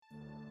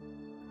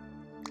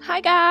Hi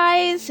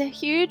guys, a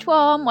huge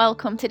warm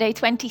welcome to day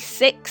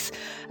 26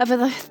 of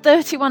the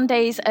 31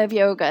 days of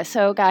yoga.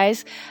 So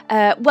guys,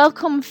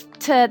 welcome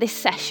to this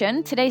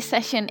session. Today's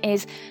session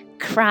is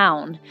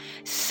crown.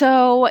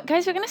 So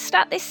guys, we're going to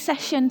start this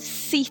session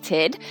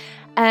seated.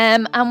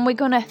 And we're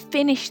going to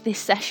finish this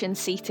session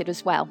seated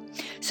as well.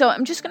 So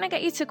I'm just going to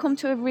get you to come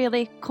to a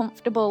really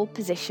comfortable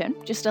position,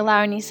 just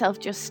allowing yourself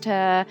just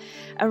to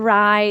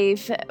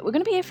arrive. We're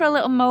going to be here for a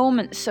little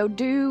moment, so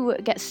do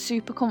get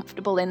super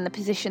comfortable in the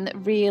position that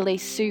really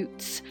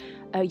suits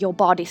your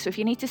body. So if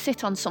you need to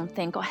sit on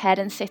something, go ahead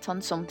and sit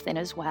on something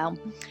as well.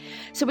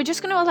 So we're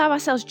just going to allow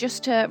ourselves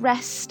just to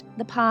rest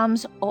the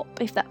palms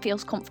up if that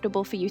feels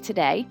comfortable for you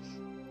today.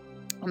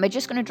 And we're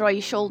just going to draw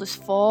your shoulders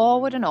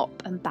forward and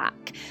up and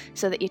back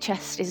so that your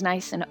chest is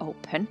nice and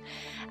open.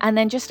 And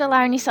then just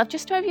allowing yourself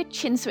just to have your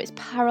chin so it's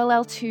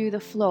parallel to the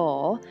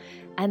floor.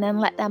 And then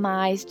let them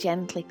eyes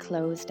gently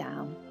close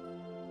down.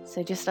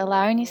 So just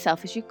allowing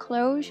yourself, as you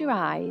close your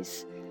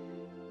eyes,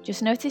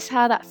 just notice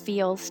how that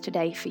feels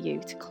today for you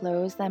to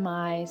close them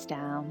eyes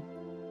down.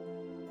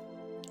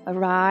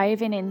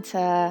 Arriving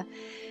into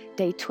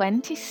day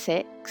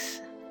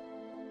 26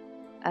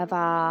 of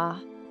our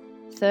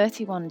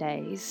 31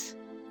 days.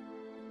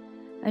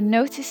 And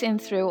noticing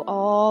through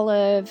all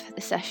of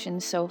the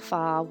sessions so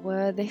far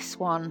where this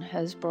one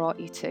has brought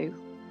you to,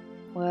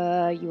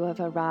 where you have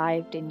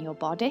arrived in your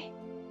body,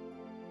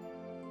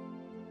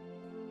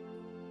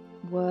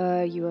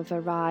 where you have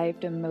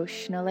arrived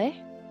emotionally,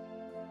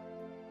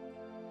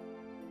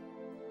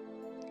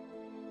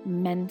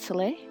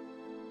 mentally,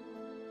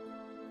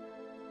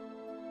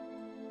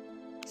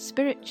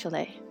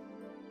 spiritually.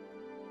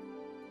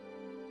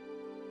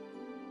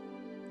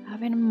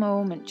 Having a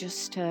moment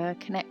just to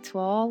connect to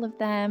all of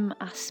them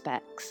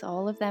aspects,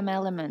 all of them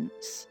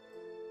elements.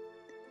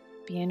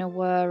 Being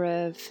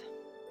aware of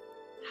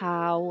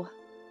how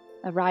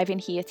arriving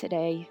here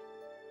today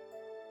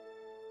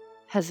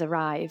has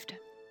arrived.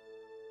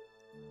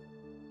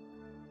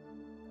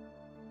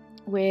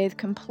 With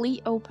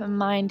complete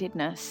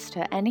open-mindedness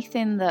to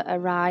anything that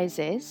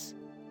arises.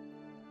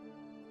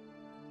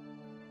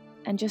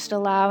 And just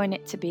allowing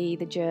it to be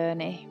the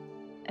journey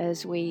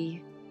as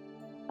we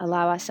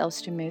allow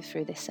ourselves to move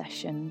through this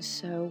session.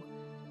 So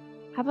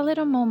have a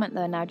little moment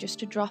there now just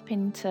to drop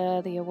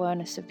into the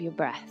awareness of your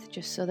breath,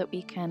 just so that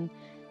we can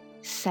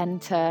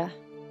center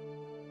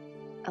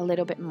a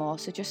little bit more.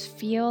 So just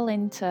feel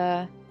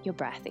into your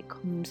breath. It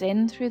comes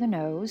in through the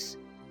nose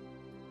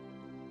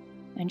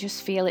and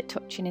just feel it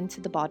touching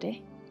into the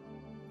body.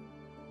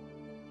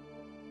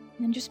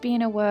 And just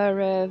being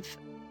aware of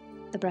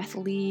the breath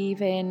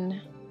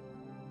leaving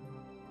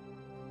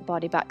the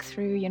body back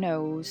through your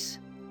nose.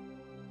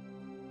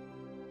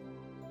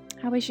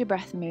 How is your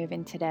breath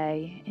moving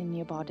today in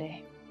your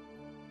body?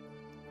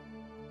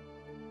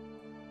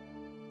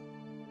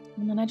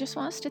 And then I just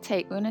want us to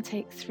we're going to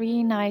take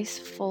 3 nice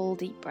full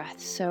deep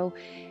breaths. So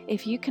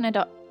if you can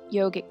adopt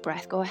yogic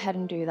breath, go ahead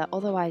and do that.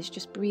 Otherwise,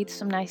 just breathe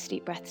some nice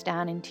deep breaths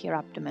down into your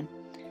abdomen.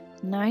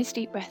 Nice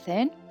deep breath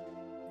in.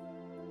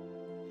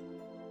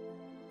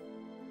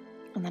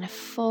 And then a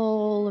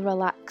full,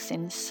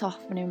 relaxing,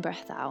 softening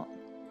breath out.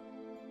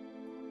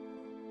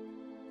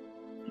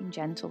 Being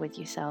gentle with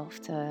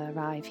yourself to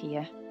arrive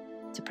here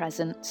to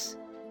presence.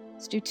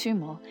 Let's do 2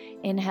 more.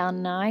 Inhale,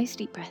 nice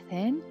deep breath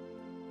in.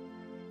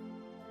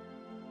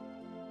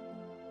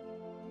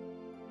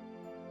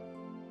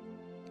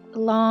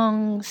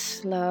 Long,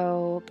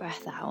 slow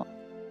breath out.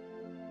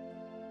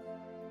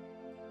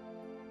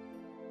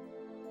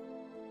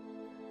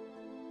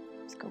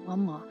 Let's go 1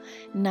 more.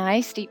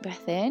 Nice deep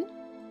breath in.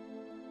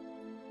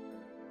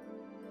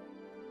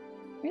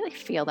 Really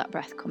feel that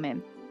breath come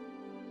in.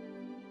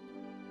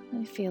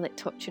 Really feel it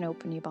touch and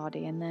open your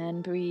body, and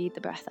then breathe the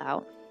breath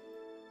out.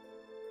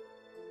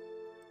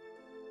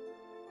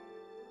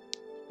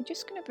 We're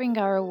just going to bring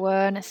our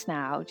awareness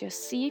now.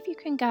 Just see if you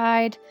can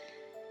guide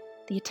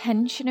the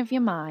attention of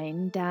your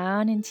mind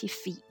down into your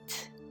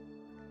feet.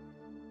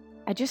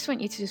 I just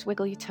want you to just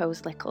wiggle your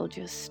toes a little.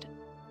 Just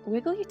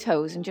wiggle your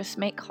toes and just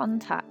make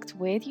contact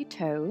with your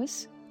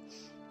toes.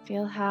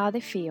 Feel how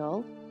they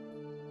feel.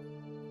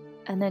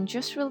 And then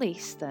just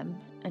release them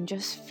and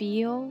just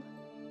feel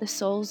the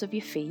soles of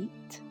your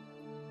feet.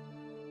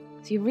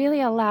 So you're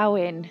really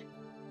allowing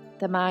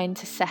the mind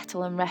to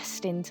settle and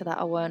rest into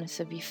that awareness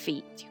of your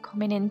feet. You're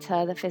coming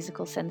into the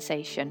physical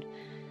sensation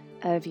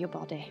of your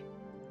body.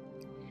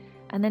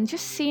 And then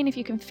just seeing if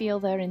you can feel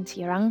there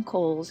into your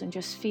ankles and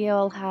just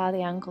feel how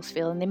the ankles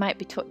feel. And they might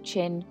be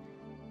touching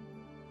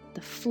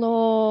the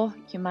floor.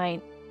 You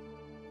might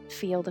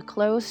feel the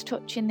clothes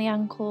touching the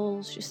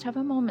ankles. Just have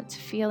a moment to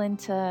feel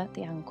into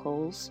the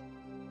ankles.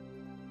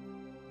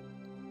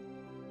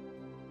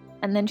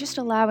 And then just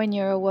allowing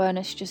your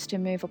awareness just to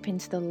move up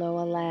into the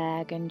lower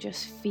leg and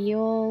just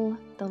feel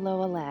the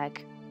lower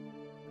leg.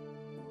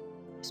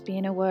 Just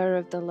being aware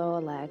of the lower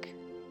leg,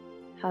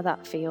 how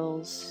that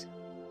feels.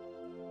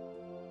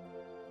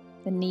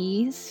 The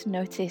knees,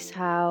 notice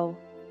how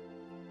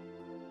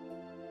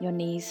your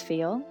knees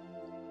feel.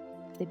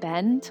 If they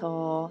bent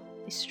or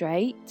they're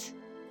straight.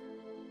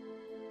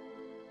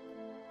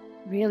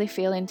 Really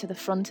feel into the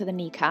front of the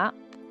kneecap.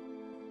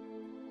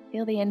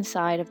 Feel the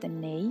inside of the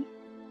knee,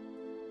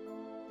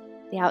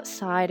 the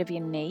outside of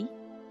your knee,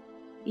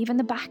 even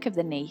the back of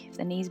the knee. If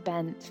the knee's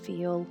bent,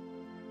 feel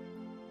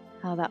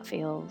how that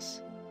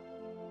feels.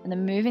 And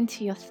then move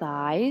into your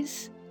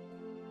thighs.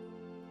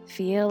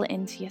 Feel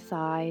into your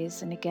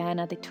thighs, and again,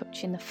 are they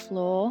touching the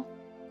floor?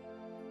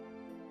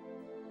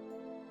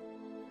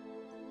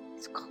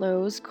 It's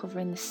closed,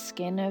 covering the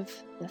skin of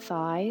the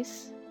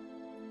thighs.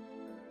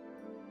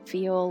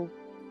 Feel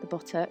the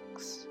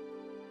buttocks.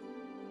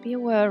 Be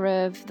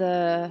aware of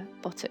the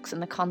buttocks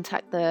and the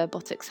contact the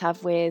buttocks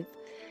have with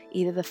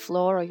either the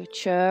floor or your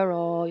chair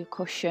or your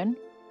cushion.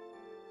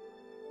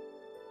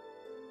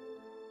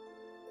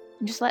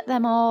 And just let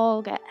them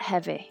all get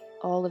heavy,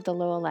 all of the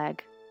lower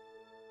leg,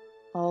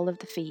 all of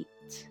the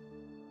feet,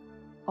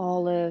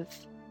 all of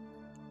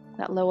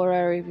that lower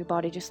area of your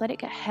body. Just let it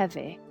get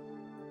heavy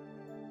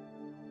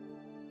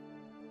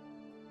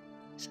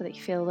so that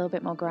you feel a little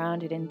bit more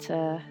grounded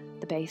into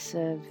the base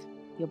of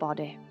your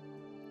body.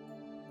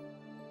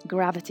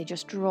 Gravity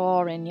just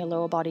drawing your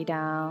lower body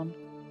down,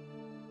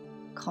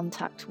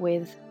 contact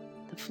with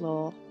the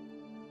floor.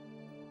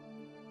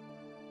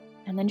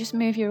 And then just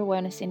move your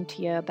awareness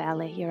into your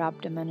belly, your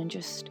abdomen, and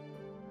just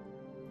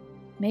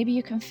maybe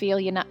you can feel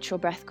your natural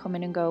breath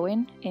coming and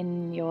going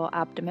in your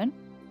abdomen.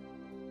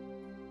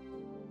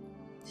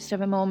 Just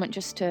have a moment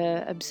just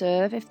to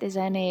observe if there's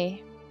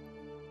any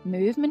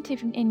movement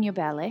in your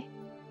belly.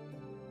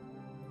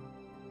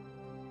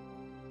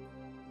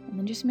 And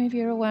then just move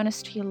your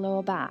awareness to your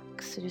lower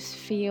back. So just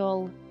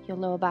feel your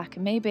lower back.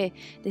 And maybe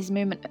there's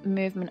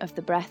movement of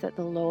the breath at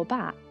the lower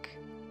back.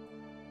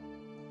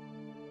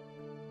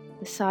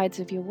 The sides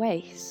of your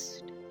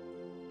waist.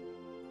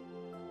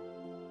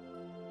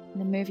 And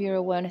then move your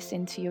awareness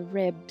into your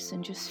ribs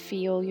and just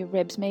feel your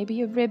ribs. Maybe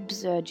your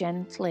ribs are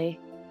gently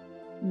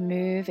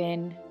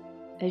moving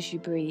as you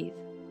breathe.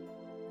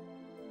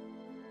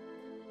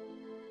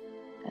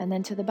 And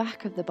then to the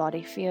back of the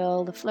body,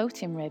 feel the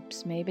floating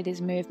ribs. Maybe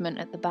there's movement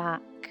at the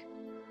back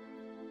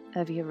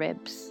of your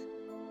ribs,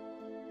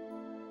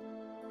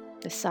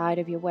 the side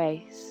of your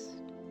waist.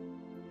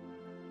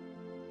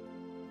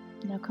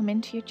 Now come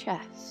into your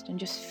chest and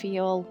just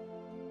feel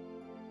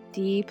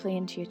deeply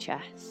into your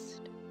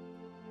chest,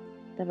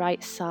 the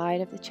right side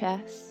of the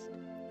chest.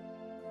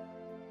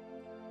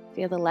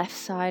 Feel the left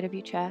side of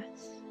your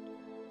chest.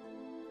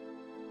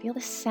 Feel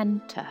the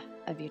center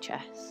of your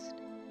chest.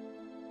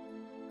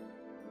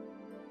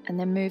 And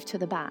then move to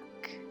the back.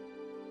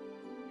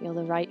 Feel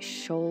the right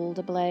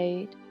shoulder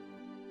blade.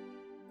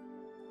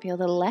 Feel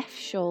the left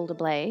shoulder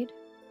blade.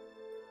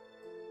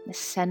 The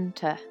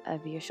center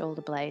of your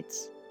shoulder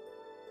blades.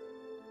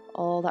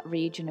 All that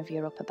region of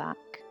your upper back.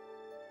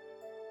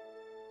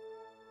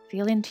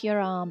 Feel into your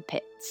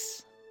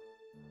armpits.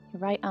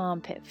 Your right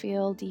armpit.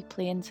 Feel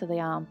deeply into the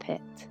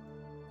armpit.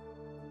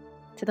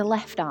 To the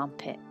left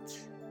armpit.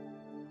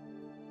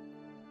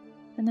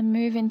 And then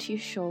move into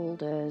your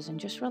shoulders and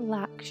just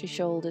relax your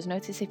shoulders.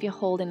 Notice if you're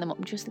holding them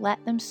up, just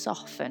let them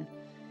soften.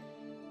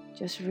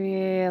 Just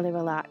really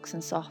relax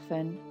and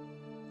soften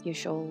your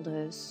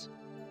shoulders.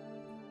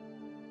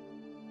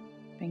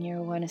 Bring your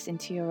awareness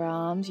into your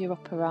arms, your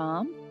upper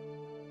arm.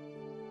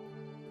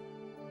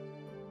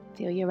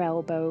 Feel your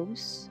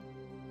elbows,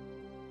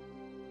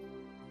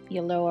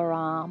 your lower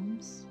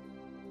arms.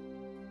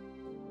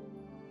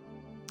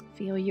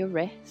 Feel your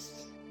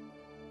wrists.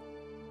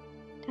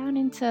 Down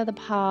into the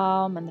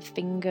palm and the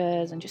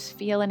fingers, and just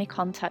feel any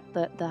contact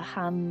that the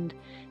hand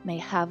may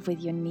have with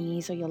your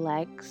knees or your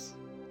legs.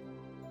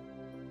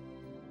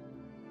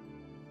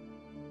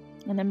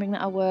 And then bring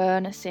that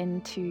awareness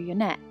into your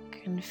neck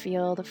and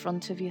feel the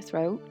front of your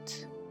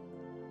throat,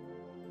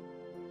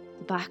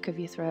 the back of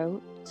your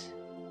throat,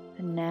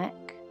 the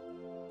neck,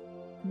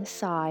 and the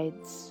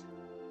sides.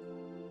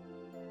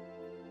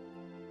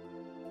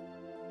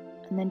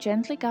 And then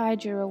gently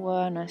guide your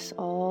awareness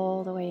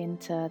all the way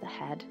into the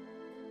head.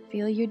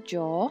 Feel your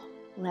jaw,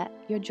 let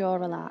your jaw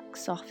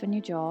relax, soften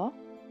your jaw,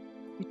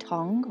 your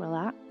tongue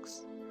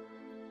relax,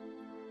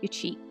 your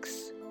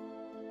cheeks,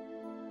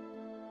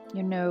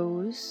 your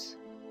nose.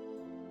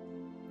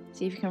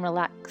 See if you can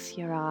relax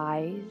your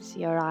eyes,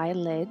 your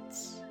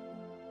eyelids,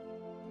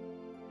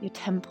 your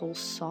temples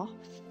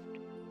soft,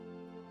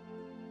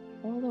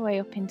 all the way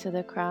up into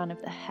the crown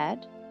of the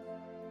head,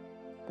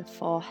 the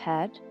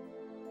forehead,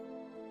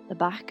 the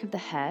back of the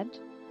head,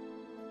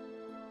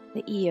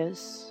 the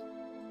ears.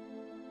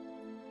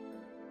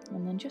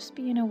 And then just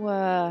being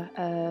aware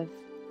of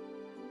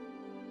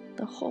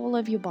the whole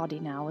of your body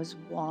now as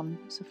one.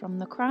 So from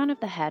the crown of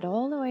the head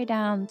all the way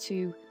down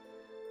to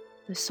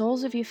the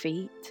soles of your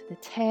feet, the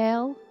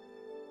tail,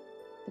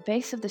 the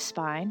base of the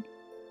spine.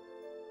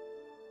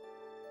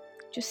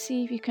 Just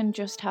see if you can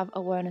just have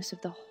awareness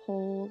of the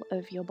whole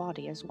of your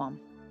body as one.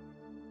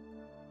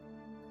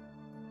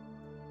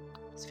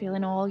 Just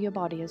feeling all your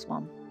body as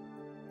one.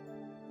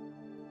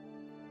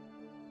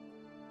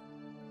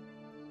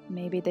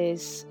 Maybe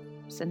there's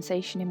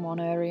sensation in one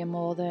area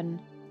more than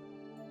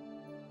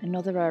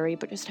another area,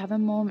 but just have a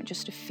moment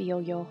just to feel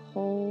your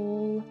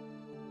whole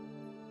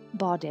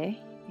body,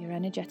 your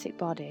energetic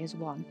body, as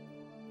one.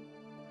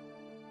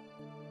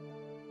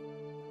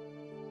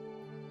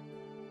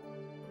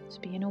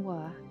 Just being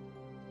aware.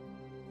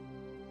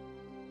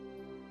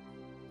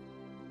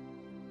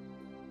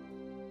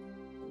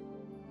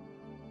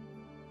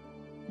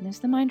 And as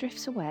the mind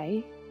drifts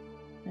away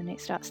and it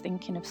starts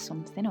thinking of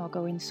something or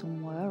going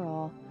somewhere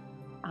or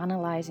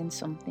analysing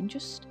something,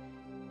 just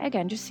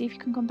see if you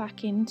can come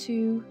back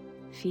into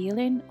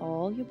feeling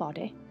all your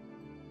body,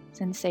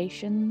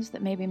 sensations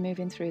that may be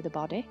moving through the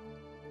body.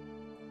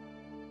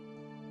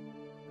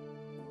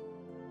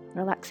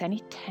 Relax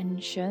any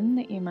tension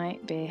that you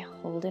might be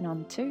holding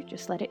on to.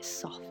 Just let it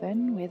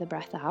soften with the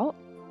breath out.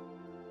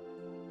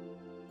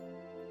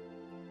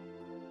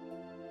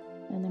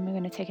 And then we're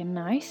going to take a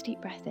nice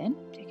deep breath in.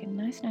 Take a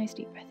nice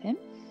deep breath in.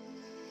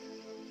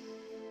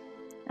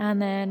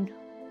 And then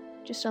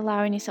just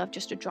allowing yourself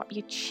just to drop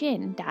your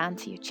chin down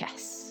to your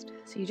chest.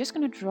 So you're just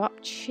going to drop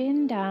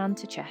chin down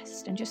to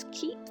chest and just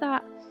keep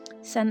that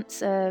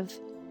sense of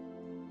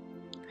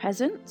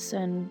presence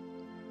and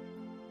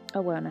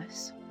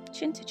awareness.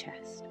 Chin to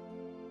chest.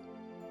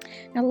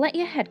 Now let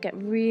your head get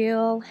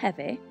real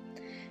heavy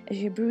as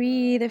you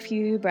breathe a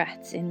few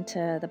breaths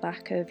into the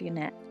back of your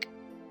neck.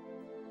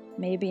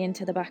 Maybe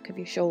into the back of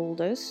your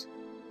shoulders.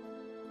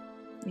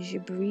 As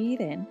you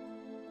breathe in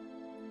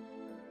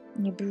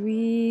and you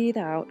breathe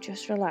out,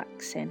 just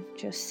relaxing,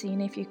 just seeing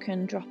if you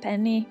can drop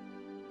any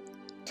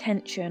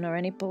tension or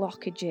any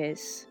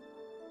blockages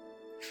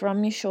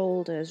from your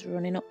shoulders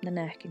running up the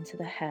neck into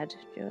the head.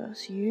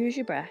 Just use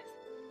your breath.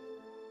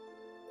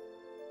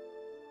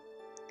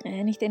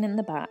 Anything in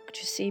the back,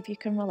 just see if you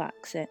can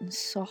relax it and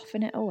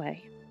soften it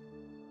away.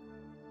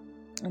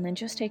 And then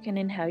just take an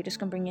inhale. You're just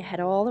going to bring your head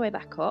all the way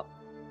back up.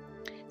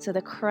 So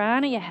the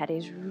crown of your head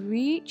is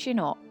reaching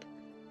up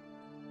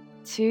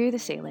to the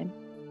ceiling.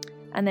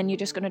 And then you're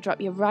just going to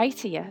drop your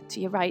right ear to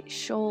your right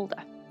shoulder.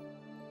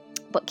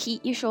 But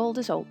keep your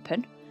shoulders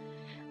open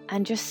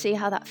and just see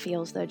how that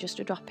feels there,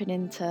 just dropping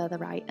into the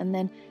right. And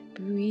then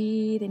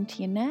breathe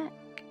into your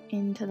neck,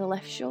 into the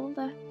left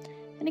shoulder.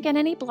 And again,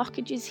 any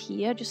blockages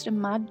here, just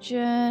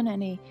imagine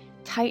any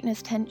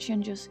tightness,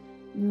 tension just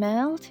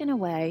melting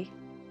away,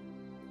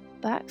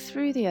 back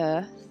through the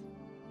earth,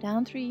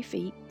 down through your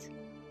feet.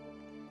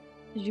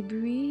 As you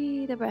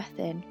breathe a breath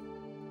in,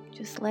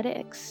 just let it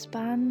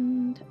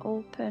expand,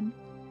 open.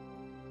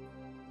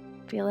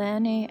 Feel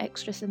any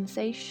extra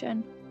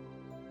sensation.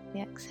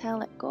 The exhale,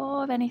 let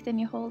go of anything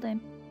you're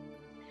holding.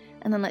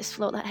 And then let's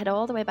float that head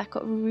all the way back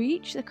up.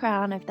 Reach the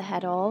crown of the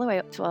head all the way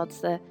up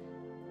towards the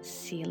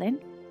ceiling.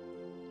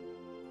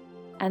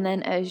 And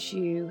then as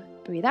you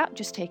breathe out,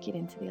 just take it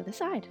into the other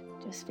side.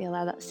 Just feel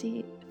how that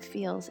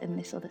feels in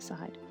this other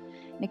side.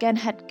 And again,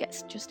 head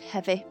gets just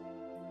heavy.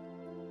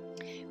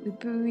 We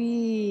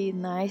breathe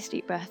nice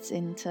deep breaths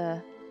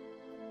into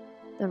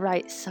the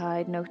right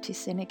side,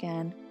 noticing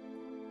again.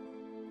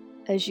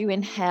 As you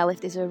inhale, if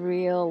there's a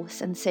real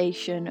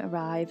sensation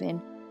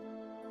arriving,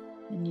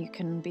 and you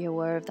can be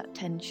aware of that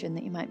tension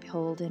that you might be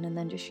holding, and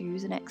then just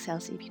use an exhale,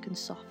 see if you can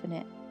soften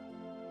it,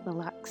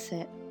 relax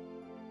it.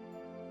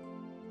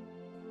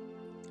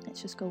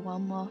 Let's just go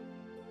one more.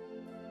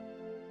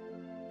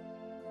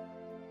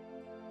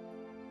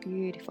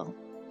 Beautiful.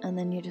 And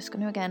then you're just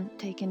going to, again,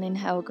 take an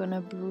inhale. We're going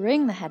to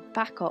bring the head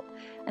back up.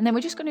 And then we're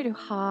just going to do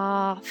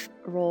half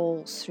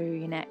rolls through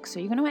your neck. So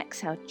you're going to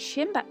exhale,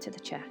 chin back to the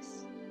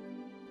chest.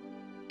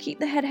 Keep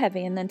the head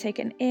heavy and then take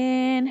an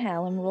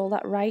inhale and roll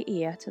that right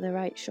ear to the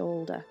right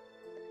shoulder.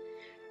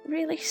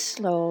 Really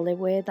slowly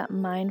with that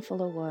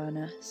mindful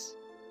awareness.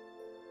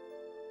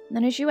 And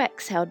then as you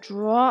exhale,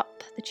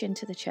 drop the chin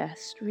to the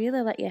chest.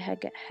 Really let your head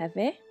get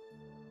heavy.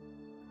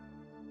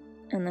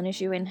 And then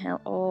as you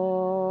inhale,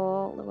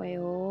 all the way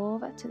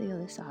over to the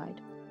other side.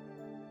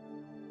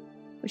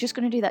 We're just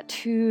going to do that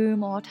 2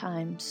 more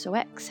times. So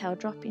exhale,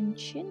 dropping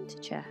chin to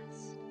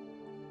chest.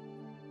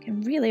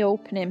 Again, really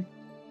opening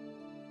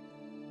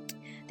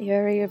the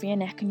area of your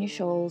neck and your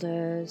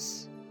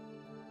shoulders.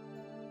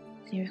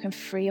 So you can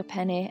free up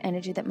any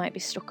energy that might be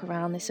stuck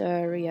around this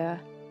area.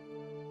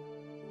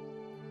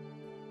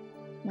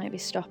 Might be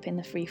stopping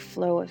the free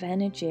flow of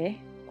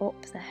energy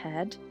up the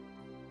head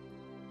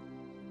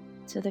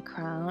to the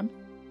crown.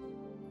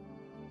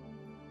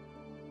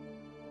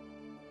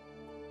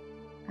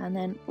 And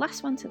then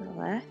last one to the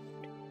left.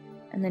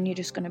 And then you're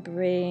just going to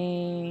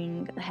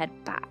bring the head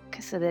back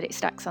so that it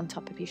stacks on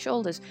top of your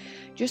shoulders.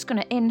 Just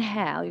going to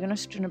inhale. You're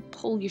just going to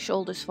pull your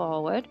shoulders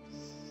forward.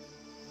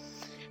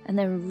 And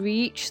then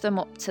reach them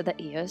up to the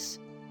ears.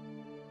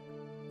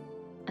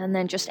 And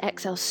then just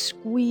exhale,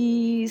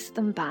 squeeze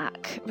them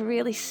back.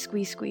 Really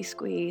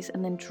squeeze.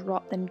 And then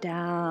drop them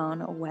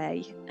down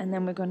away. And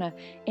then we're going to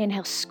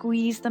inhale,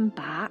 squeeze them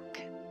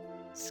back.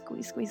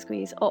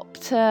 Squeeze up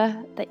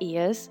to the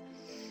ears.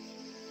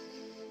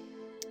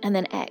 And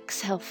then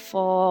exhale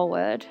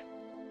forward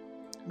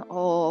and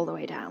all the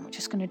way down. We're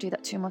just going to do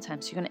that 2 more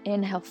times. So you're going to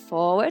inhale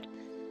forward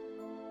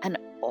and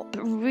up.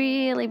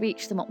 Really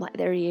reach them up like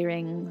they're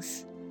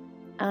earrings.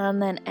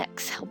 And then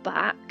exhale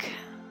back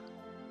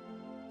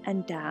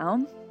and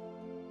down.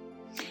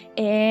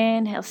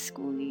 Inhale,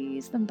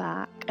 squeeze them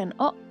back and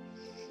up.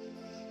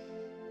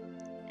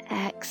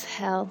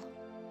 Exhale,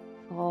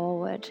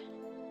 forward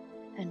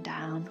and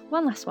down.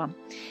 One last one.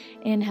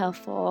 Inhale,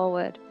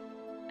 forward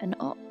and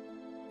up.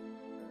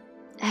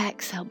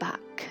 Exhale,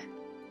 back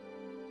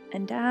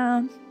and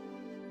down.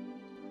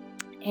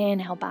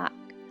 Inhale, back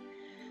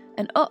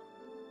and up.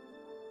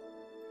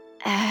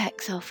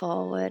 Exhale,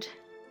 forward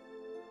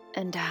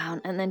and down.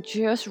 And then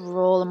just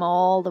roll them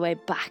all the way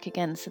back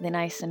again so they're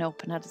nice and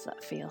open. How does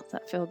that feel? Does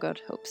that feel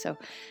good? Hope so.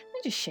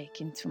 And just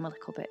shake into them a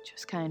little bit.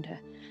 Just kind of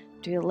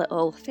do a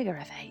little figure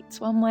of eights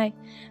one way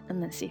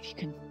and then see if you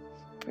can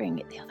bring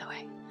it the other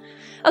way.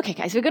 Okay,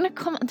 guys, we're going to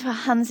come onto our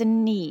hands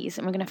and knees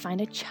and we're going to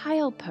find a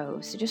child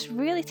pose. So just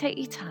really take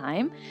your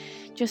time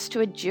just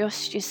to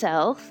adjust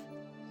yourself.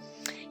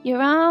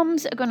 Your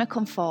arms are going to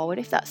come forward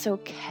if that's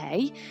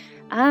okay.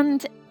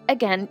 And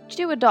again,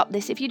 do adopt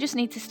this. If you just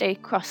need to stay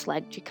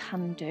cross-legged, you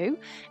can do.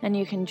 And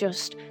you can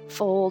just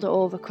fold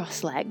over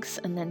cross legs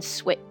and then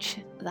switch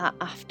that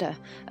after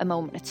a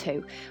moment or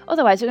two.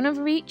 Otherwise, we're going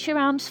to reach your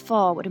arms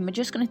forward and we're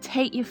just going to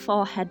take your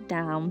forehead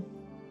down.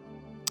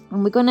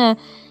 And we're going to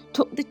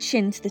tuck the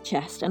chin to the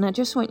chest. And I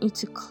just want you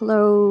to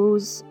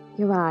close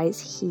your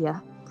eyes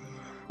here.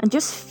 And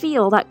just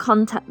feel that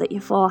contact that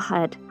your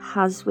forehead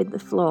has with the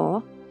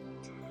floor.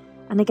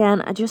 And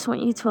again, I just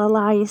want you to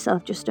allow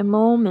yourself just a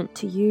moment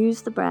to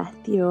use the breath.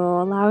 You're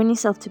allowing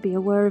yourself to be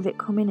aware of it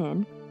coming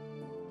in.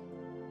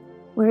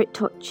 Where it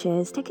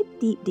touches, take a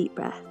deep, deep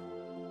breath.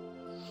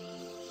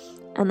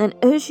 And then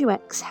as you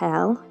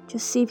exhale,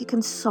 just see if you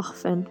can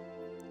soften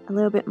a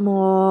little bit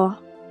more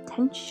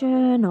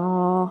tension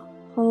or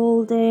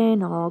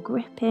holding or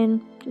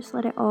gripping. Just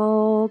let it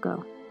all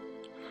go.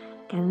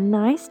 Again, a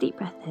nice deep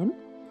breath in.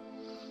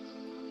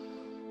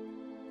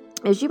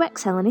 As you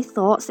exhale, any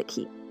thoughts that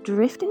keep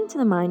drifting into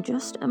the mind,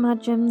 just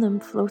imagine them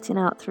floating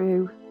out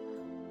through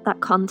that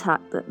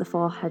contact that the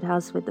forehead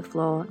has with the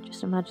floor.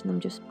 Just imagine them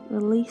just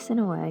releasing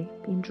away,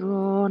 being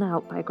drawn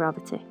out by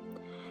gravity.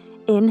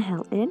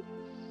 Inhale in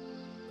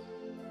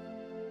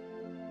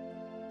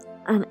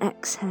and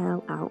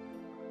exhale out.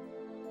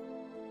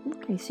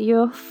 Okay, so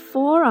your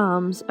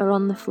forearms are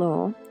on the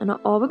floor, and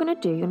all we're going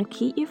to do, you're going to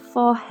keep your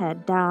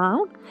forehead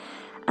down,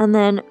 and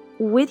then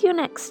with your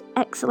next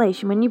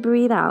exhalation, when you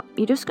breathe out,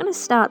 you're just going to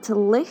start to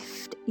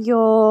lift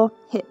your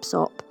hips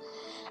up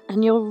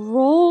and you'll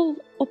roll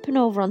up and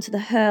over onto the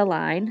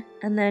hairline,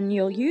 and then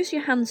you'll use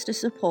your hands to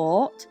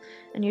support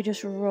and you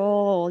just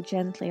roll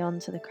gently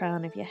onto the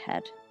crown of your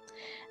head.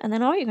 And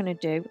then all you're going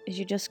to do is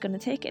you're just going to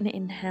take an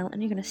inhale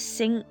and you're going to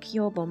sink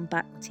your bum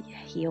back to your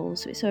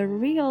heels. So it's a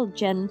real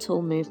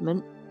gentle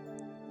movement.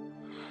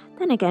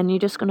 Then again, you're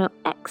just going to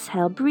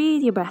exhale,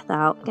 breathe your breath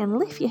out, again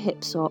lift your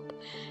hips up,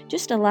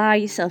 just allow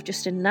yourself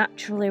just to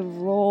naturally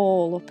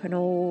roll up and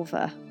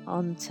over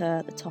onto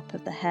the top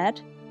of the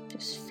head.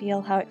 Just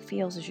feel how it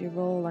feels as you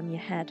roll on your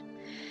head.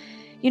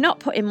 You're not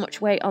putting much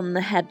weight on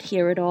the head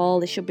here at all.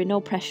 There should be no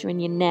pressure in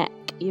your neck.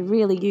 You're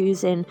really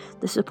using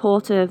the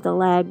support of the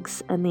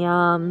legs and the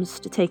arms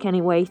to take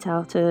any weight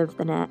out of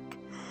the neck.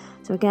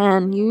 So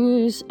again,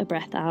 use a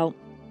breath out.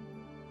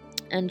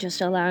 And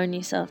just allowing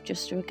yourself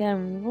just to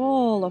again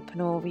roll up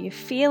and over. You're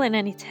feeling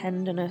any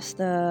tenderness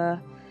there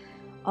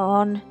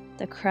on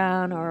the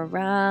crown or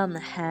around the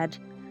head.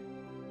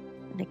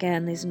 And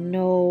again, there's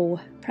no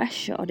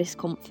pressure or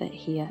discomfort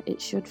here. It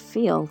should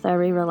feel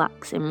very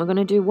relaxing. We're going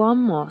to do one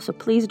more, so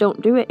please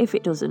don't do it if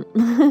it doesn't.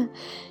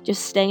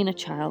 Just stay in a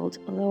child.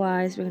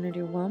 Otherwise, we're going to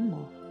do one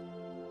more.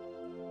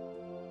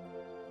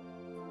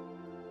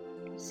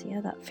 See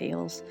how that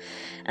feels.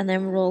 And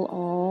then roll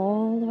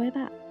all the way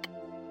back.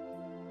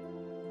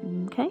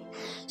 Okay,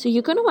 so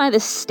you're going to either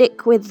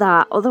stick with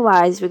that,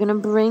 otherwise we're going to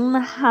bring the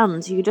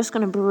hands, you're just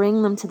going to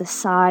bring them to the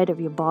side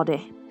of your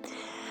body.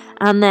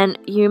 And then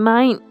you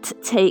might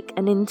take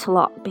an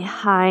interlock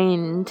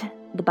behind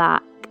the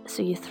back,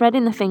 so you're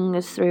threading the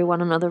fingers through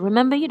one another.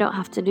 Remember, you don't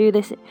have to do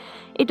this.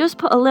 It does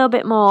put a little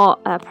bit more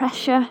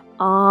pressure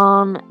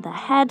on the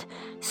head.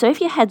 So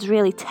if your head's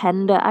really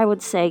tender, I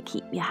would say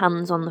keep your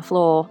hands on the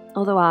floor.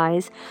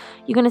 Otherwise,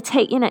 you're going to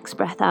take your next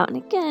breath out, and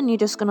again, you're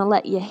just going to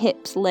let your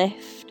hips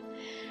lift.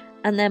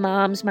 And them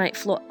arms might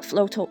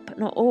float up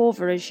and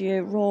over as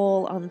you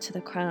roll onto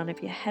the crown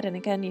of your head. And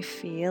again, you're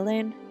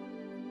feeling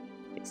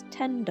it's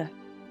tender.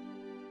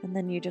 And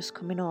then you're just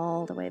coming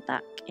all the way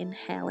back,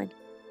 inhaling.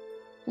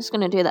 Just going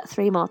to do that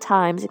 3 more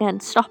times. Again,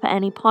 stop at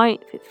any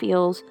point if it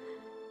feels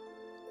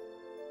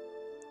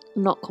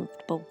not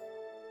comfortable.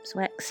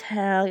 So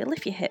exhale, you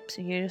lift your hips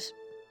and you're just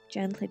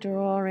gently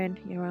drawing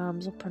your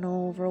arms up and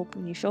over,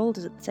 open your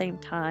shoulders at the same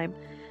time.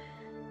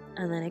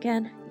 And then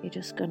again, you're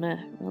just going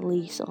to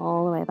release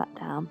all the way back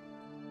down.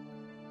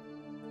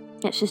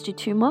 Let's just do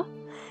 2 more.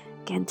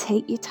 Again,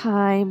 take your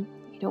time.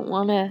 You don't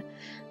want to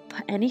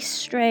put any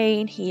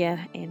strain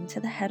here into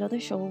the head or the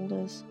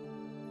shoulders.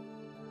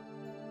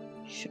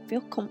 You should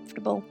feel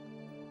comfortable.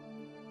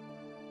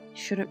 It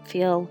shouldn't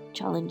feel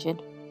challenging.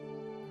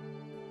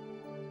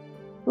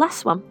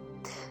 Last one.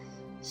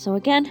 So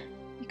again,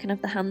 you're can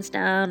have the hands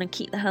down and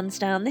keep the hands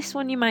down. This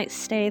one you might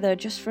stay there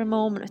just for a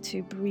moment or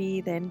two,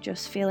 breathing,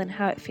 just feeling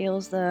how it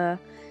feels there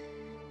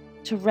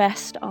to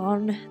rest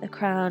on the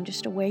crown,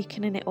 just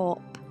awakening it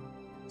up,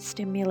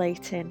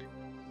 stimulating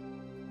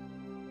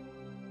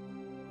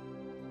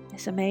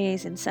this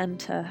amazing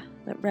center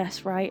that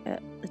rests right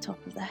at the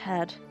top of the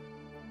head.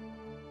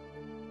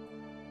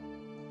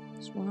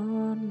 Just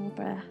one more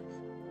breath.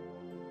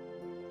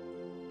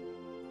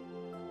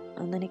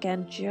 And then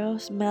again,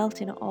 just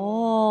melting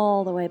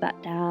all the way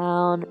back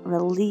down,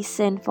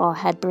 releasing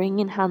forehead,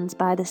 bringing hands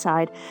by the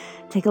side.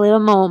 Take a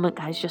little moment,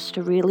 guys, just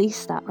to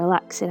release that,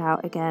 relax it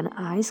out again.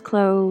 Eyes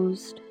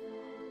closed,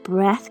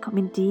 breath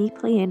coming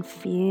deeply in,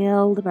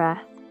 feel the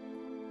breath.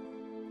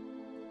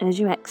 As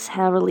you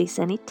exhale, release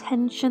any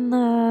tension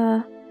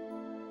there.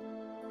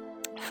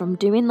 From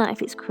doing that,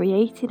 if it's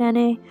created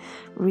any,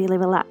 really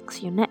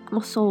relax your neck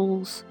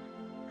muscles.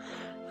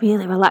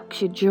 Really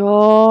relax your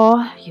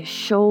jaw, your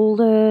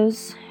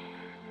shoulders.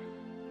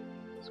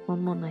 Just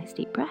one more nice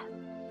deep breath.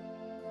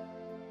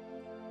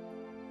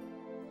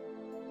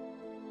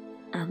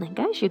 And then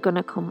guys, you're going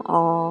to come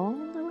all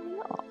the way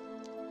up.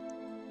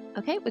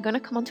 Okay, we're going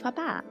to come onto our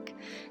back.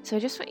 So I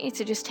just want you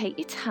to just take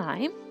your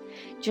time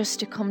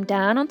just to come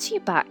down onto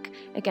your back.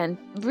 Again,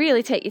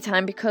 really take your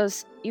time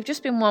because you've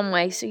just been one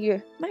way, so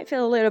you might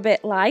feel a little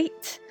bit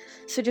light.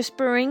 So just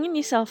bringing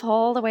yourself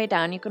all the way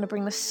down, you're going to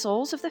bring the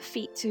soles of the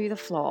feet to the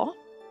floor.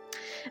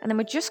 And then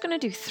we're just going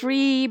to do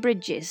 3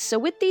 bridges. So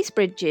with these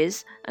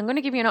bridges, I'm going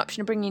to give you an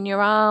option of bringing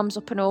your arms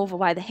up and over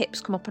while the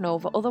hips come up and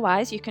over.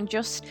 Otherwise, you can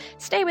just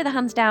stay with the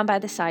hands down by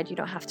the side. You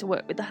don't have to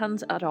work with the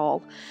hands at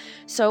all.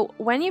 So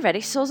when you're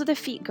ready, soles of the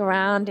feet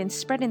grounding,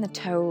 spreading the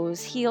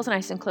toes, heels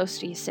nice and close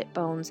to your sit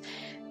bones.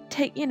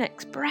 Take your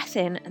next breath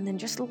in and then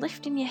just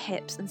lifting your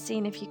hips and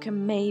seeing if you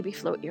can maybe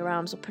float your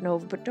arms up and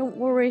over. But don't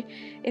worry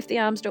if the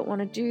arms don't want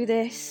to do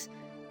this.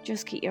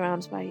 Just keep your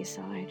arms by your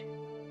side.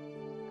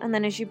 And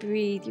then as you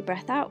breathe your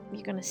breath out,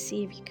 you're going to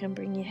see if you can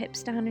bring your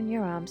hips down and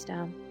your arms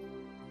down.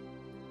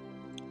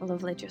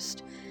 Lovely,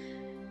 just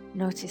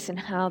noticing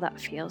how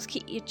that feels.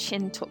 Keep your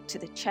chin tucked to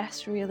the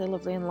chest, really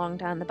lovely and long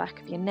down the back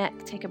of your neck.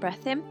 Take a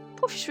breath in,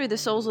 push through the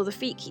soles of the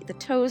feet, keep the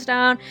toes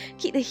down,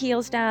 keep the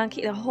heels down,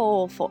 keep the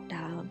whole foot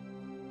down.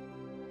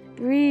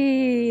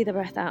 Breathe the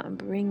breath out and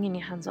bringing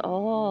your hands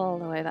all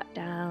the way back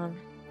down.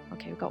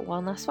 Okay, we've got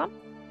one last one.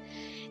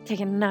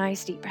 Take a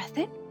nice deep breath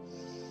in.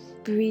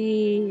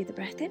 Breathe the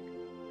breath in.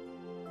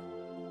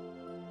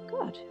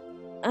 Good.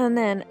 And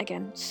then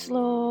again,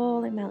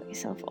 slowly melt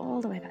yourself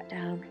all the way back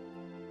down.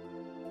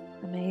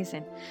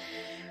 Amazing.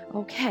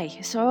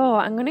 Okay, so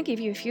I'm going to give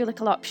you a few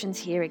little options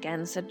here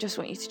again. So I just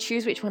want you to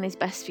choose which one is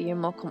best for you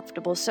and more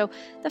comfortable. So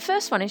the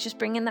first one is just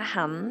bringing the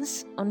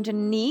hands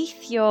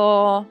underneath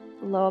your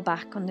lower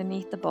back,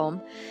 underneath the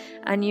bum.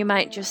 And you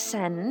might just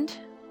send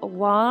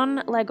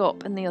one leg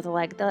up and the other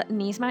leg. The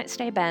knees might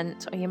stay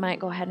bent, or you might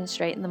go ahead and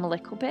straighten them a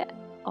little bit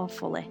or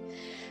fully.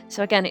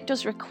 So again, it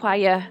does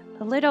require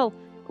a little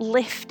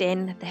lift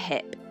in the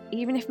hip.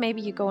 Even if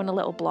maybe you go in a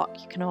little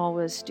block, you can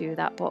always do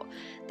that. But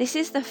this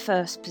is the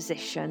first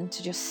position,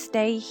 to just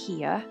stay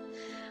here.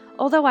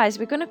 Otherwise,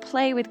 we're going to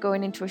play with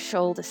going into a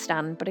shoulder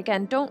stand. But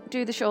again, don't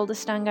do the shoulder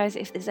stand, guys,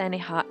 if there's any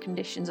heart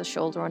conditions or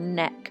shoulder or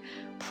neck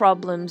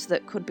problems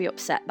that could be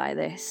upset by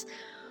this.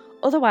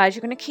 Otherwise,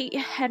 you're going to keep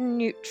your head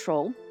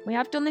neutral. We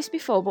have done this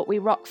before, but we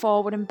rock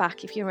forward and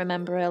back, if you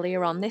remember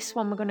earlier on. This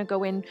one, we're going to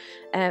go in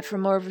for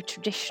more of a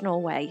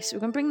traditional way. So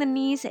we're going to bring the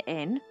knees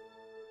in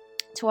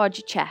towards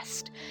your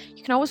chest.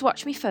 You can always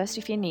watch me first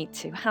if you need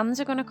to. Hands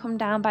are going to come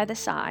down by the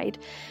side,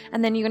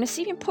 and then you're going to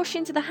see if you can push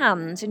into the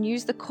hands and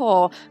use the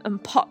core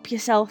and pop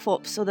yourself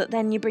up, so that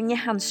then you bring your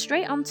hands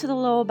straight onto the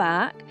lower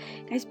back.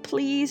 Guys,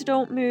 please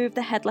don't move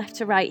the head left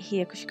to right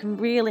here, because you can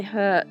really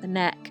hurt the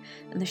neck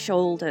and the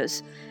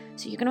shoulders.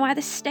 So you're going to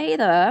either stay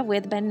there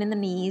with bending the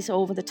knees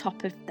over the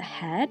top of the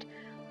head.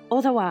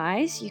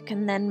 Otherwise, you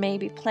can then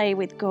maybe play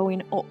with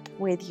going up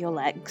with your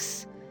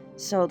legs,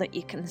 so that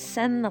you can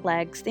send the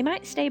legs. They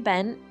might stay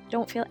bent.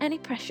 Don't feel any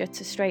pressure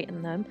to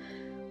straighten them.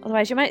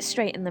 Otherwise, you might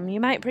straighten them. You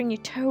might bring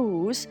your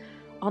toes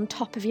on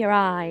top of your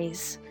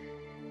eyes.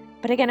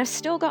 But again, I've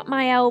still got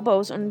my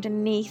elbows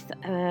underneath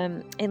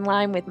in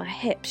line with my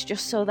hips,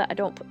 just so that I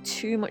don't put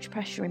too much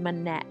pressure in my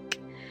neck,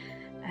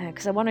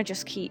 because I want to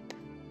just keep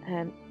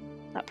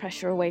that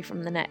pressure away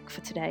from the neck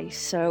for today.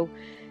 So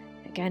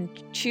again,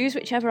 choose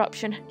whichever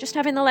option. Just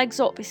having the legs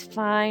up is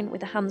fine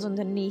with the hands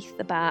underneath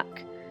the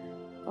back.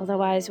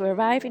 Otherwise, we're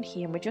arriving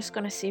here and we're just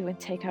going to see if we can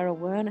take our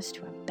awareness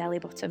to our belly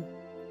button.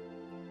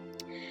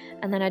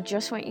 And then I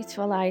just want you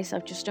to allow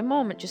yourself just a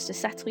moment just to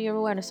settle your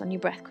awareness on your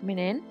breath coming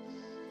in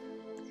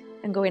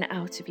and going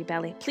out of your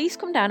belly. Please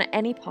come down at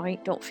any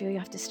point. Don't feel you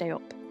have to stay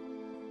up.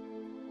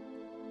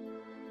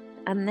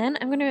 And then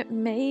I'm going to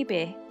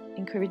maybe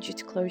encourage you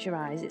to close your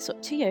eyes. It's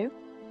up to you.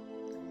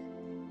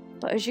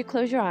 But as you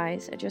close your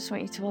eyes, I just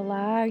want you to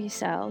allow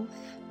yourself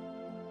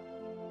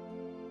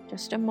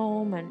just a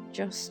moment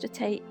just to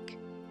take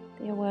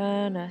the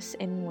awareness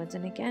inwards,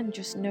 and again,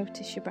 just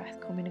notice your breath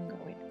coming and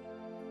going.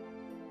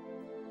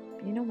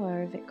 Being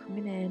aware of it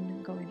coming in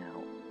and going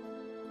out.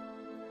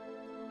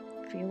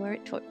 Feel where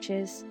it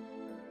touches.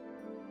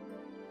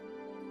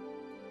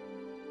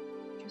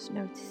 Just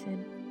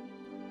noticing.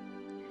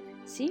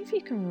 See if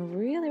you can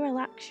really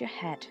relax your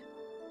head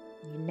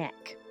and your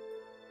neck.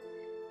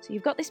 So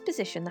you've got this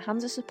position, the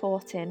hands are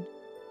supporting,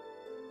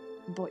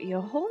 but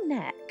your whole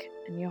neck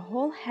and your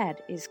whole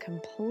head is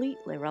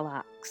completely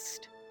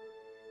relaxed.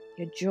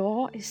 Your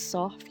jaw is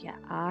soft, your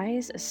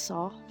eyes are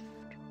soft.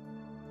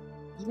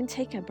 Even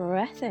take a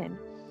breath in,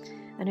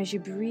 and as you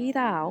breathe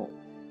out,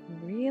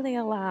 really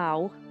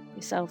allow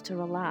yourself to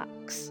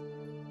relax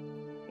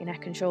your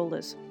neck and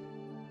shoulders.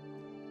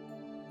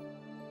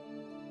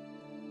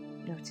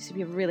 Notice if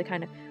you're really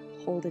kind of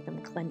holding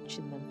them,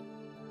 clenching them.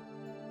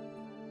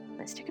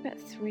 Let's take about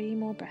 3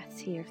 more breaths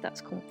here if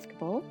that's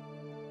comfortable.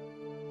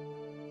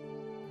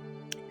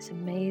 It's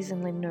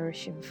amazingly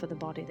nourishing for the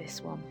body,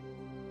 this one.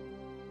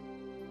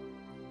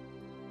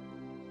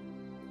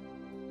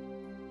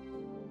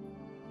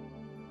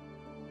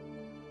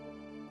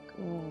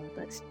 Good.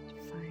 Let's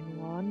find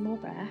 1 more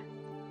breath.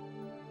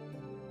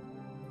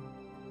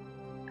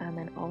 And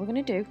then all we're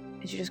going to do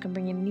is you're just going to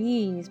bring your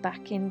knees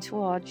back in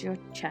towards your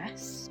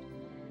chest.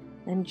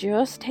 Then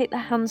just take the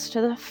hands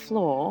to the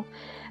floor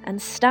and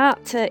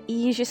start to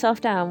ease yourself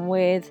down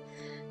with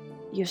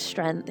your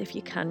strength if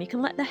you can. You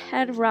can let the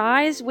head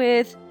rise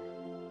with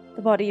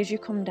the body as you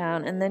come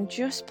down, and then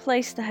just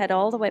place the head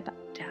all the way back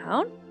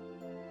down.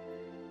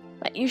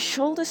 Let your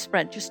shoulders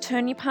spread. Just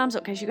turn your palms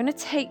up, because you're going to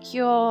take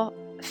your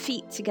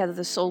feet together,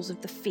 the soles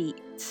of the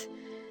feet.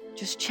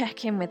 Just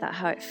check in with that,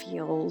 how it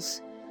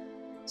feels.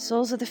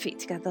 Soles of the feet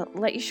together.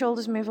 Let your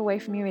shoulders move away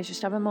from your ears.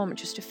 Just have a moment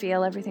just to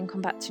feel everything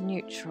come back to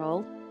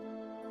neutral.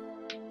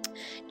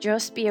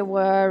 Just be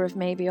aware of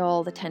maybe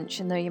all the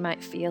tension though you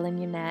might feel in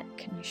your neck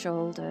and your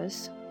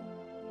shoulders.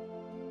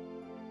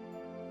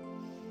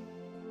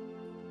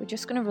 We're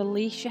just going to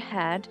release your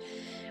head.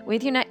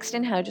 With your next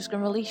inhale, just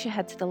going to release your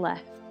head to the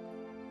left.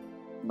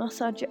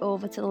 Massage it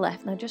over to the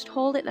left. Now just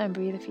hold it there and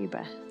breathe a few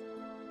breaths.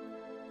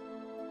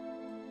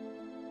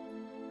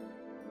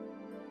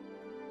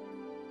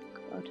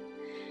 Good.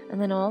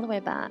 And then all the way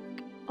back,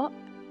 up.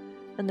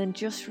 And then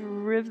just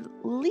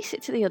release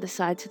it to the other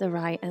side, to the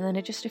right. And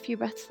then just a few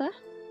breaths there.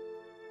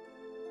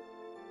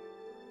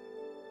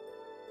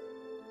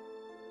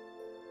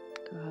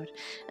 Good.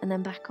 And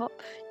then back up.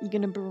 You're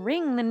going to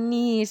bring the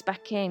knees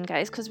back in,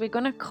 guys, because we're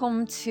going to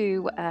come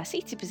to a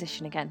seated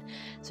position again.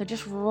 So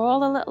just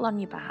roll a little on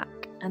your back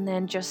and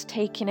then just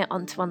taking it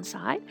onto one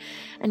side.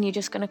 And you're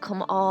just going to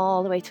come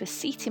all the way to a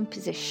seating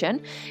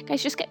position.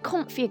 Guys, just get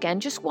comfy again.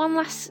 Just one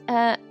last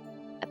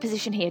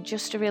position here,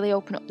 just to really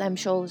open up them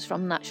shoulders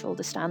from that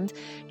shoulder stand.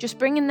 Just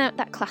bring in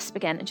that clasp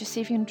again and just see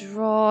if you can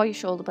draw your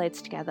shoulder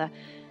blades together.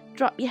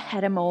 Drop your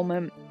head a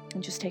moment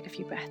and just take a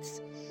few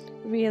breaths.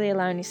 Really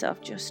allowing yourself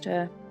just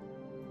to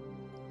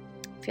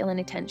feel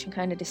any tension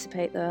kind of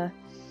dissipate there.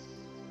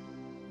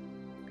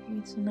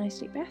 Breathe some nice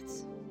deep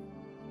breaths.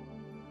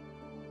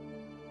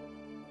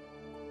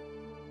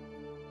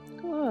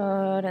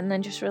 Good. And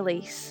then just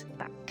release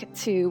back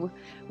to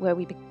where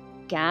we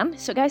began.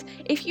 So guys,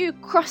 if you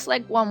cross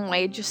leg one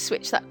way, just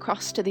switch that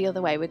cross to the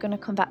other way. We're going to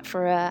come back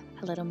for a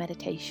little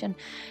meditation.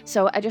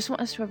 So I just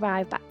want us to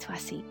arrive back to our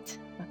seat.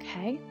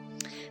 Okay.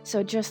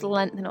 So just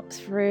lengthen up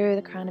through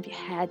the crown of your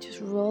head,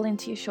 just roll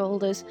into your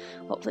shoulders,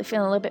 hopefully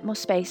feeling a little bit more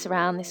space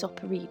around this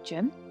upper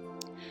region.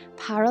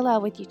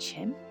 Parallel with your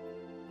chin.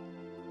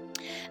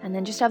 And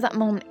then just have that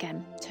moment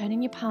again,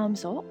 turning your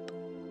palms up,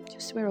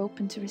 just so we're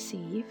open to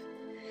receive.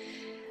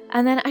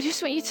 And then I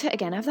just want you to,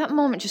 again, have that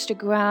moment just to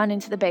ground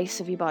into the base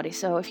of your body.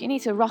 So if you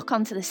need to rock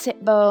onto the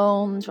sit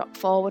bones, rock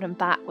forward and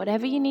back,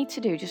 whatever you need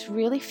to do, just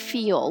really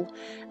feel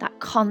that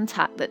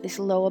contact that this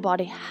lower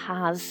body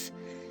has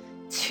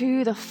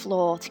to the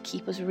floor to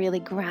keep us really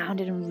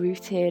grounded and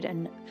rooted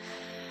and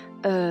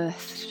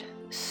earthed.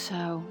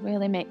 So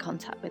really make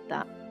contact with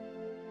that.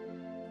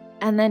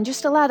 And then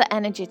just allow the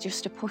energy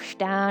just to push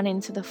down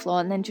into the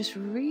floor, and then just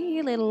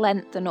really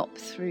lengthen up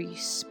through your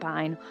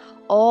spine,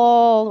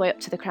 all the way up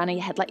to the crown of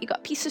your head, like you've got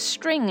a piece of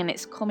string and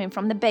it's coming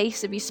from the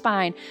base of your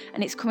spine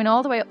and it's coming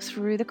all the way up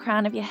through the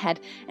crown of your head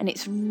and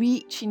it's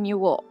reaching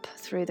you up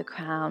through the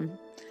crown.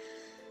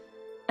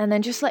 And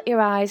then just let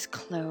your eyes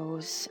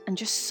close and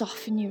just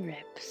soften your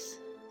ribs.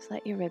 Just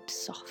let your ribs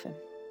soften.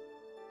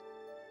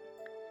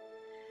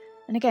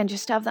 And again,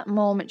 just have that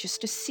moment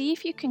just to see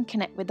if you can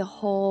connect with the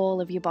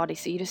whole of your body.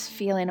 So you're just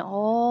feeling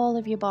all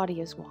of your body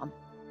as one.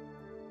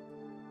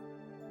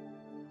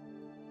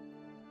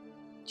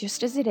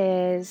 Just as it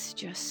is,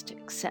 just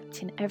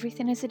accepting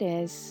everything as it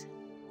is.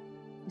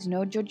 There's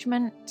no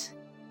judgment.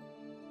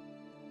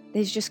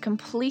 There's just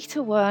complete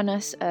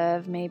awareness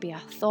of maybe our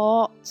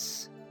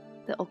thoughts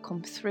that will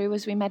come through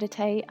as we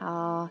meditate,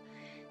 our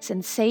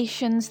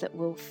sensations that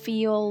we'll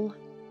feel,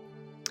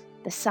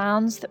 the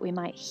sounds that we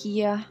might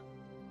hear.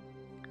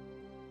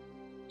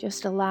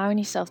 Just allowing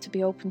yourself to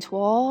be open to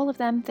all of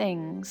them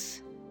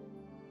things.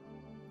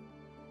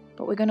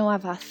 But we're going to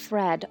have our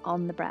thread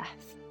on the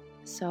breath.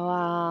 So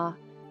our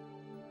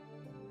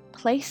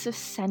place of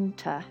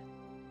center,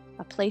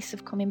 our place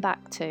of coming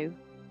back to,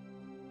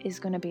 is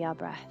going to be our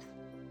breath.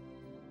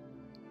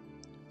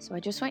 So I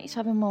just want you to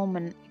have a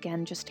moment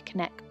again just to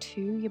connect to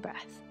your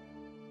breath.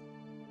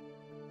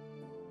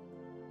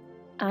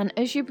 And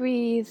as you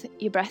breathe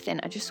your breath in,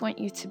 I just want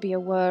you to be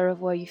aware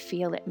of where you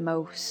feel it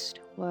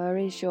most. Where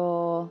is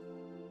your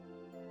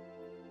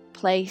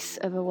place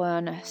of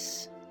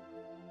awareness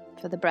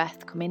for the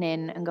breath coming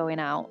in and going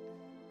out?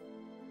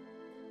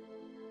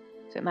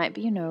 So it might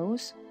be your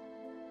nose,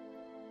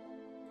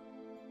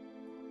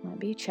 might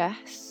be your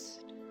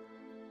chest,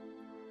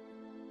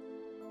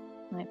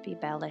 might be your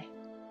belly.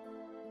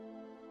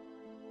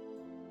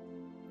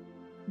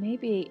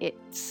 Maybe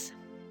it's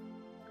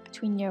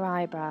between your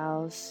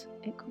eyebrows,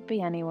 it could be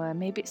anywhere,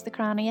 maybe it's the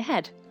crown of your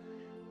head.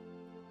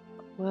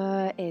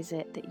 Where is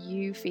it that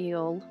you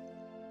feel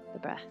the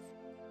breath?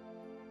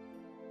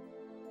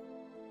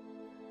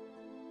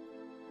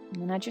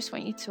 And then I just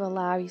want you to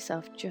allow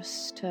yourself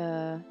just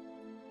to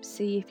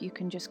see if you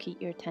can just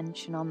keep your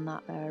attention on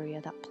that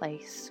area, that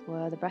place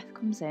where the breath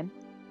comes in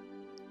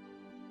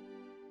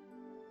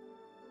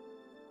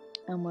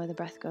and where the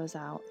breath goes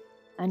out.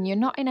 And you're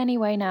not in any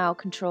way now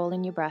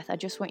controlling your breath. I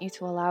just want you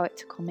to allow it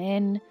to come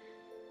in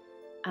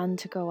and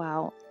to go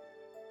out.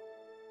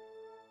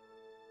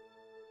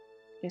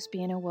 Just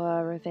being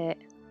aware of it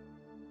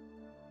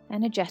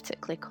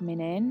energetically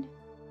coming in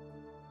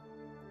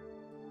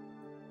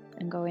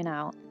and going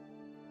out.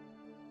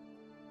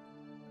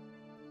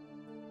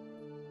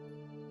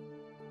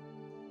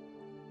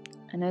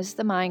 And as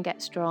the mind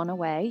gets drawn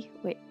away,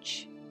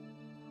 which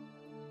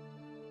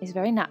is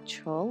very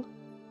natural,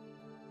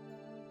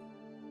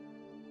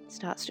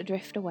 starts to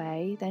drift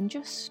away, then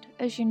just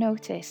as you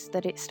notice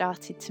that it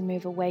started to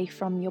move away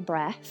from your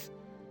breath,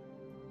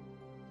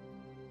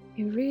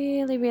 be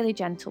really, really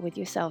gentle with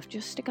yourself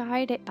just to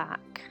guide it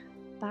back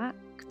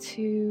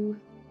to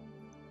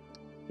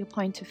your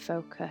point of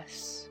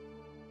focus.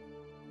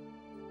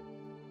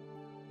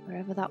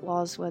 Wherever that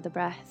was where the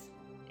breath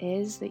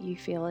is, that you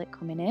feel it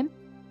coming in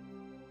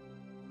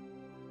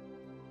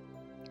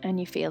and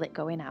you feel it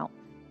going out.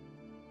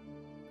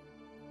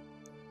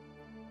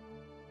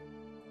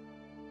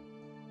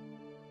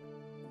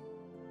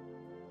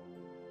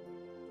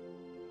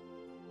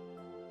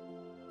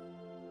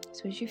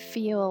 So as you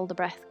feel the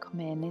breath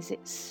come in, is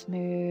it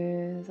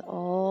smooth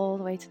all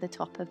the way to the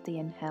top of the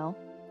inhale?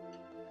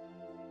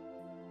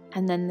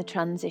 And then the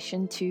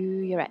transition to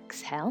your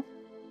exhale.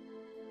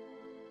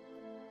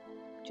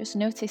 Just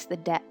notice the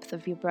depth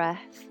of your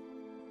breath.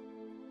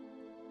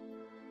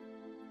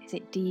 Is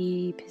it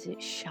deep? Is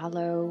it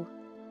shallow?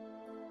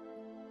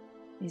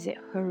 Is it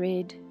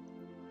hurried?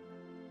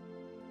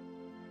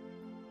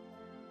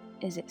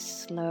 Is it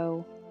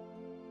slow?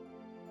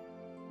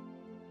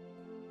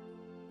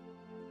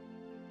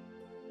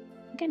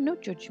 Again, no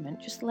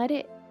judgment, just let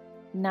it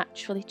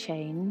naturally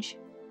change.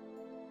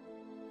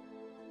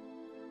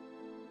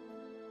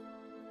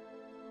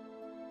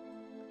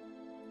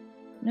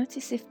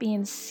 Notice if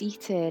being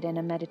seated in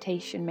a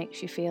meditation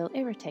makes you feel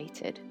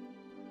irritated,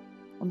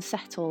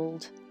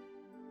 unsettled.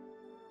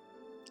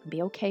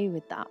 Be okay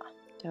with that.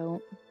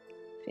 Don't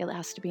feel it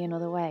has to be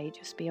another way,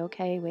 just be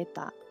okay with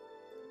that.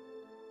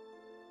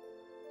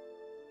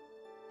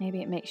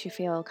 Maybe it makes you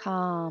feel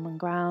calm and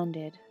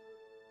grounded.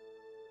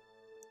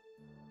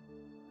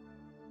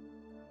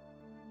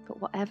 But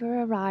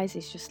whatever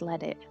arises, just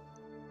let it.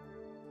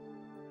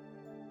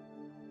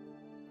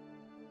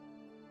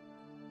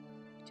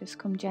 Just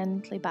come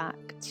gently back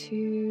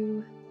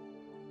to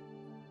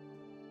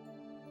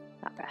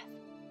that breath.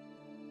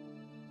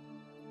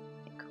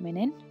 It coming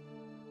in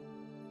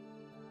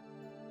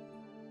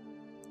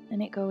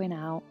and it going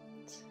out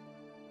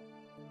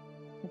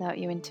without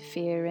you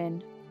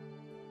interfering.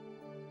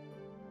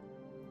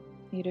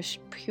 You're just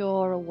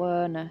pure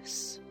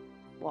awareness,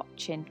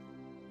 watching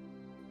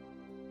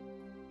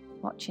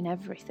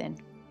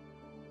everything.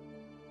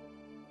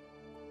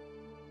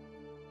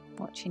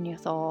 Watching your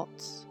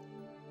thoughts.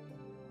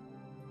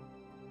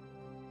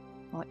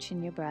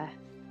 Watching your breath.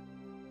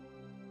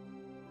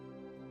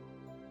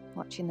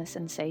 Watching the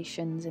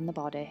sensations in the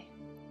body.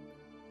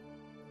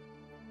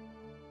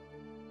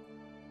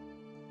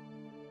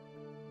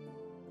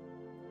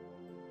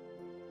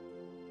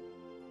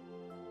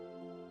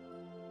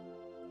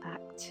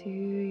 Back to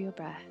your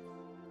breath.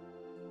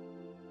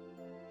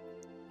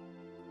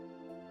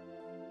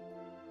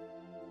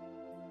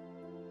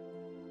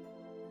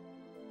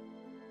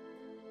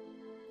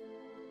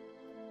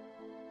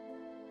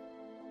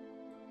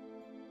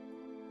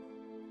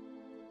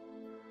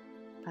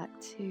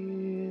 Back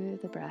to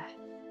the breath.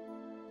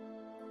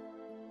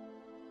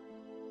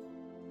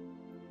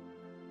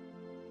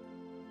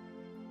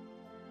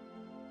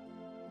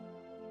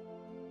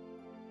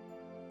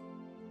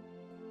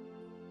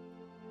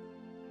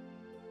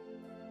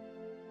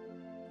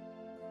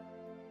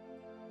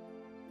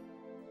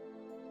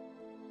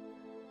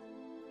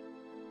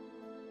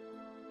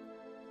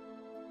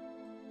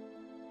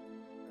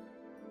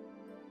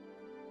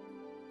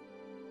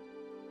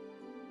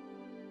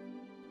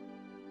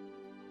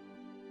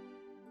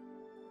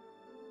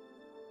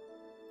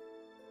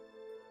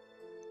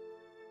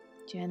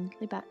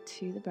 Gently back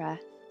to the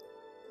breath.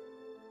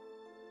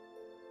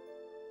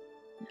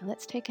 Now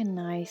let's take a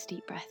nice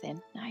deep breath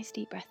in. Nice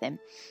deep breath in.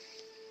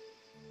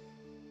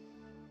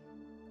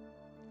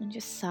 And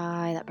just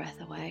sigh that breath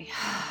away.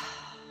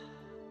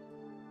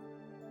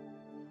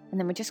 And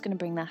then we're just going to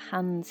bring the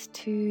hands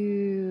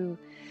to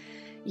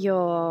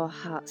your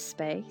heart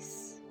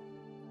space.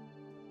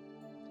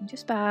 And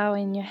just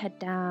bowing your head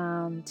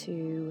down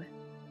to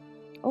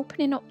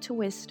opening up to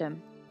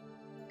wisdom.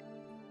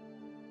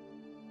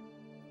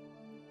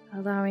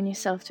 Allowing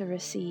yourself to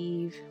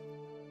receive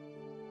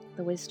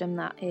the wisdom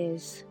that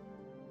is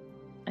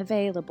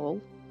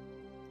available.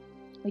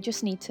 We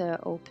just need to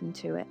open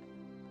to it.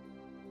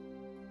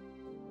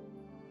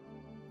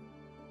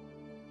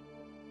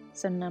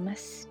 So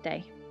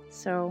namaste.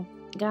 So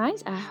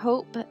guys, I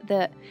hope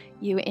that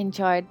you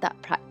enjoyed that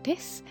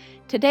practice.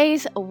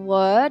 Today's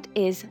word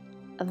is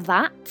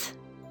that.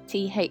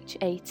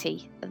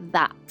 T-H-A-T.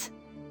 That.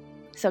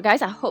 So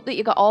guys, I hope that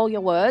you got all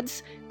your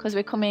words, because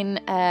we're coming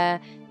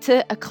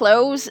to a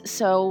close.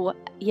 So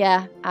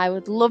yeah, I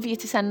would love you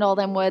to send all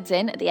them words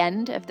in at the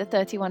end of the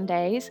 31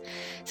 days.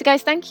 So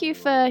guys, thank you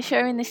for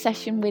sharing this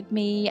session with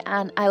me,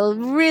 and I'll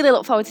really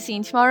look forward to seeing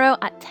you tomorrow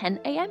at 10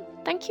 a.m.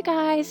 Thank you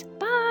guys.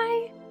 Bye.